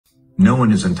No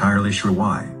one is entirely sure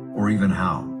why, or even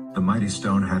how, the mighty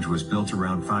Stonehenge was built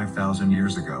around 5,000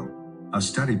 years ago. A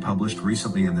study published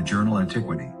recently in the journal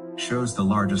Antiquity shows the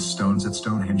largest stones at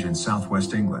Stonehenge in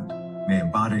southwest England may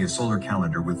embody a solar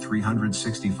calendar with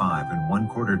 365 and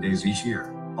 1/4 days each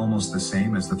year, almost the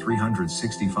same as the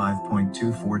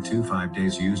 365.2425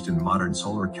 days used in modern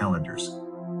solar calendars.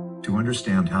 To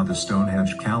understand how the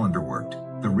Stonehenge calendar worked,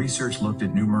 the research looked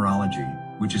at numerology,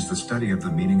 which is the study of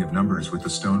the meaning of numbers with the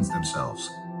stones themselves.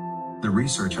 The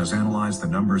research has analyzed the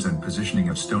numbers and positioning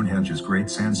of Stonehenge's great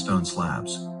sandstone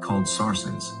slabs, called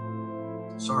sarsens.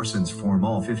 Sarsens form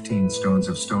all 15 stones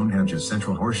of Stonehenge's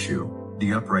central horseshoe,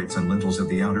 the uprights and lintels of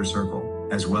the outer circle,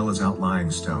 as well as outlying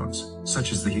stones,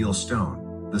 such as the heel stone,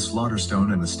 the slaughter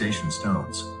stone and the station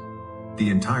stones.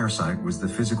 The entire site was the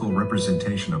physical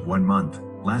representation of 1 month,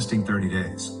 lasting 30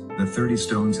 days. The 30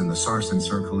 stones in the sarsen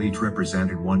circle each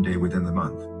represented 1 day within the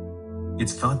month.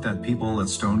 It's thought that people at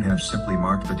Stonehenge simply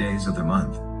marked the days of the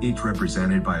month, each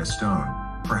represented by a stone,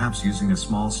 perhaps using a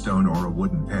small stone or a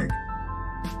wooden peg.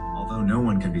 Although no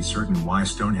one can be certain why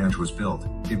Stonehenge was built,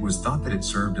 it was thought that it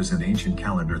served as an ancient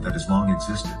calendar that has long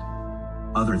existed.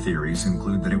 Other theories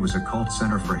include that it was a cult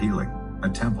center for healing, a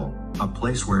temple, a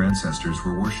place where ancestors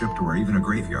were worshipped, or even a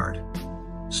graveyard.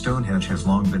 Stonehenge has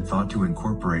long been thought to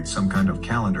incorporate some kind of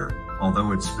calendar,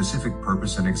 although its specific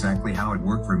purpose and exactly how it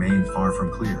worked remain far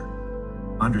from clear.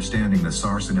 Understanding the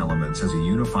sarsen elements as a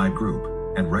unified group,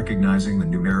 and recognizing the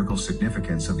numerical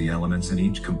significance of the elements in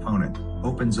each component,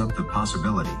 opens up the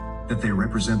possibility that they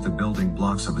represent the building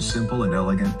blocks of a simple and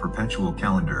elegant perpetual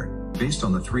calendar, based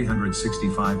on the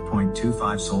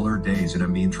 365.25 solar days in a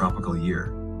mean tropical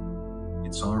year.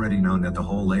 It's already known that the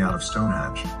whole layout of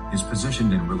Stonehenge is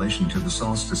positioned in relation to the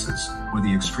solstices, or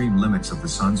the extreme limits of the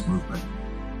sun's movement.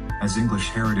 As English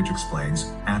Heritage explains,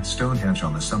 at Stonehenge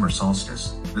on the summer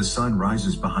solstice, the sun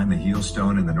rises behind the heel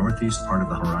stone in the northeast part of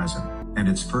the horizon, and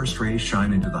its first rays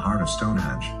shine into the heart of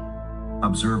Stonehenge.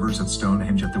 Observers at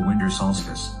Stonehenge at the winter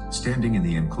solstice, standing in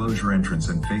the enclosure entrance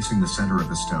and facing the center of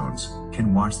the stones,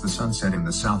 can watch the sunset in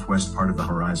the southwest part of the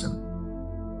horizon.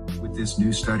 With this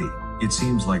new study, it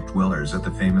seems like dwellers at the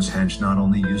famous henge not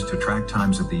only used to track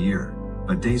times of the year,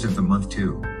 but days of the month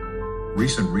too.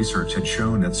 Recent research had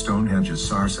shown that Stonehenge's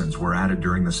sarsens were added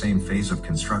during the same phase of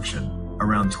construction,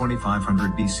 around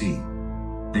 2500 BC.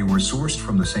 They were sourced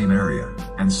from the same area,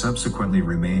 and subsequently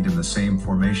remained in the same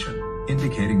formation,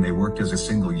 indicating they worked as a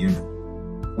single unit.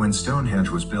 When Stonehenge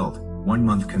was built, 1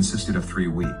 month consisted of 3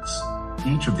 weeks.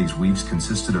 Each of these weeks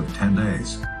consisted of 10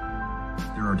 days.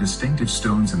 There are distinctive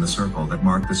stones in the circle that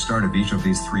mark the start of each of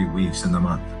these 3 weeks in the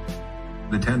month.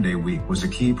 The 10-day week was a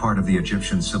key part of the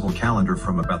Egyptian civil calendar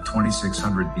from about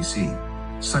 2600 BC.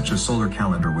 Such a solar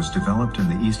calendar was developed in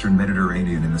the eastern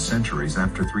Mediterranean in the centuries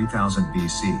after 3000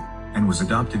 BC, and was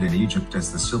adopted in Egypt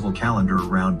as the civil calendar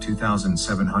around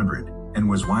 2700, and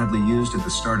was widely used at the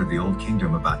start of the Old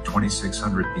Kingdom about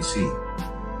 2600 BC.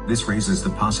 This raises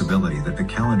the possibility that the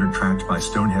calendar tracked by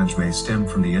Stonehenge may stem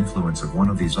from the influence of one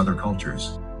of these other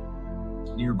cultures.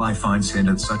 Nearby finds hint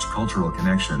at such cultural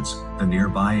connections. The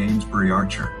nearby Amesbury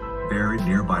archer, buried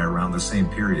nearby around the same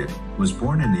period, was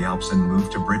born in the Alps and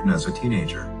moved to Britain as a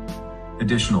teenager.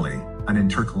 Additionally, an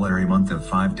intercalary month of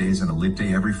 5 days and a leap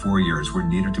day every 4 years were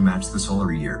needed to match the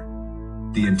solar year.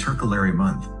 The intercalary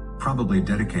month, probably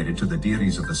dedicated to the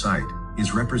deities of the site,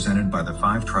 is represented by the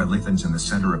 5 trilithons in the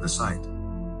center of the site.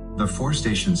 The 4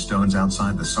 station stones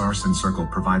outside the sarsen circle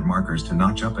provide markers to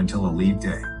notch up until a leap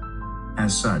day.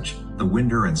 As such, the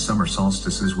winter and summer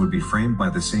solstices would be framed by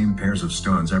the same pairs of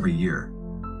stones every year.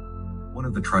 One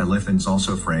of the trilithons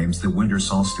also frames the winter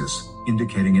solstice,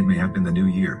 indicating it may have been the new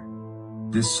year.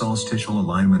 This solstitial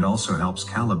alignment also helps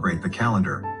calibrate the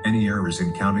calendar. Any errors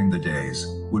in counting the days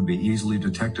would be easily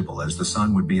detectable, as the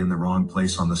sun would be in the wrong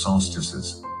place on the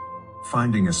solstices.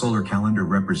 Finding a solar calendar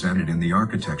represented in the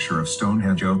architecture of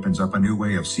Stonehenge opens up a new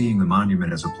way of seeing the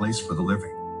monument as a place for the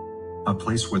living. A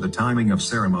place where the timing of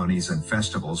ceremonies and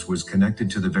festivals was connected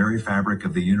to the very fabric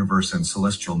of the universe and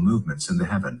celestial movements in the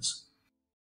heavens.